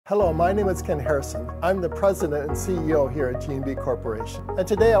Hello, my name is Ken Harrison. I'm the president and CEO here at G&B Corporation. And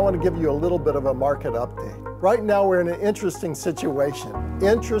today I want to give you a little bit of a market update. Right now we're in an interesting situation.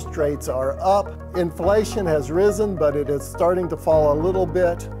 Interest rates are up, inflation has risen, but it is starting to fall a little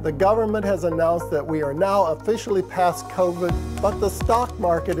bit. The government has announced that we are now officially past COVID, but the stock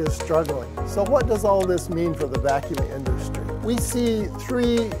market is struggling. So what does all this mean for the vacuum industry? We see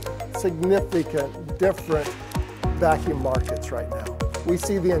three significant different vacuum markets right now. We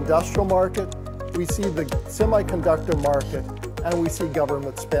see the industrial market, we see the semiconductor market, and we see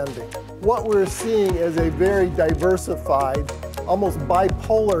government spending. What we're seeing is a very diversified, almost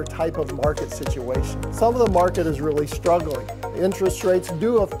bipolar type of market situation. Some of the market is really struggling. Interest rates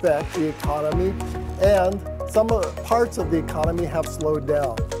do affect the economy, and some parts of the economy have slowed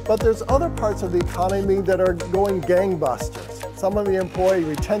down. But there's other parts of the economy that are going gangbusters. Some of the employee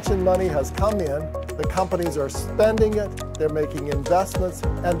retention money has come in, the companies are spending it, they're making investments,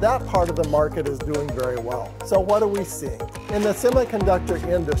 and that part of the market is doing very well. So what are we seeing? In the semiconductor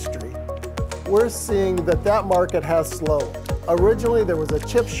industry, we're seeing that market has slowed. Originally there was a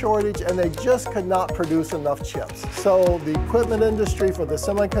chip shortage and they just could not produce enough chips. So the equipment industry for the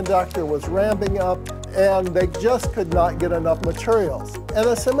semiconductor was ramping up and they just could not get enough materials. And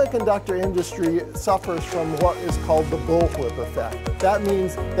the semiconductor industry suffers from what is called the bullwhip effect. That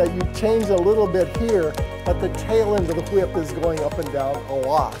means that you change a little bit here, but the tail end of the whip is going up and down a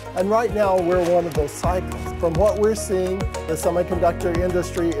lot. And right now we're one of those cycles. From what we're seeing, the semiconductor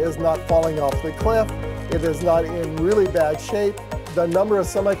industry is not falling off the cliff. It is not in really bad shape. The number of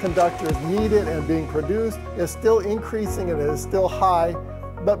semiconductors needed and being produced is still increasing and it is still high.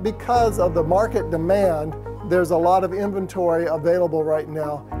 But because of the market demand, there's a lot of inventory available right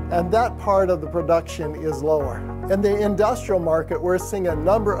now, and that part of the production is lower. In the industrial market, we're seeing a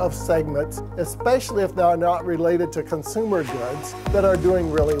number of segments, especially if they're not related to consumer goods, that are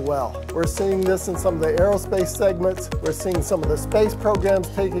doing really well. We're seeing this in some of the aerospace segments, we're seeing some of the space programs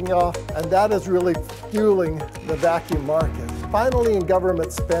taking off, and that is really fueling the vacuum market. Finally, in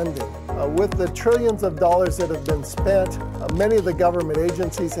government spending, with the trillions of dollars that have been spent, many of the government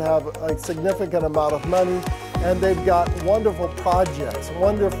agencies have a significant amount of money, and they've got wonderful projects,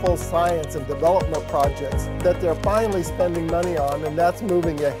 wonderful science and development projects that they're finally spending money on, and that's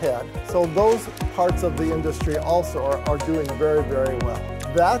moving ahead. So those parts of the industry also are doing very, very well.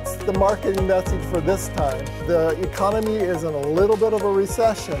 That's the marketing message for this time. The economy is in a little bit of a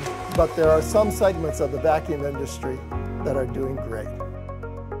recession, but there are some segments of the vacuum industry that are doing great.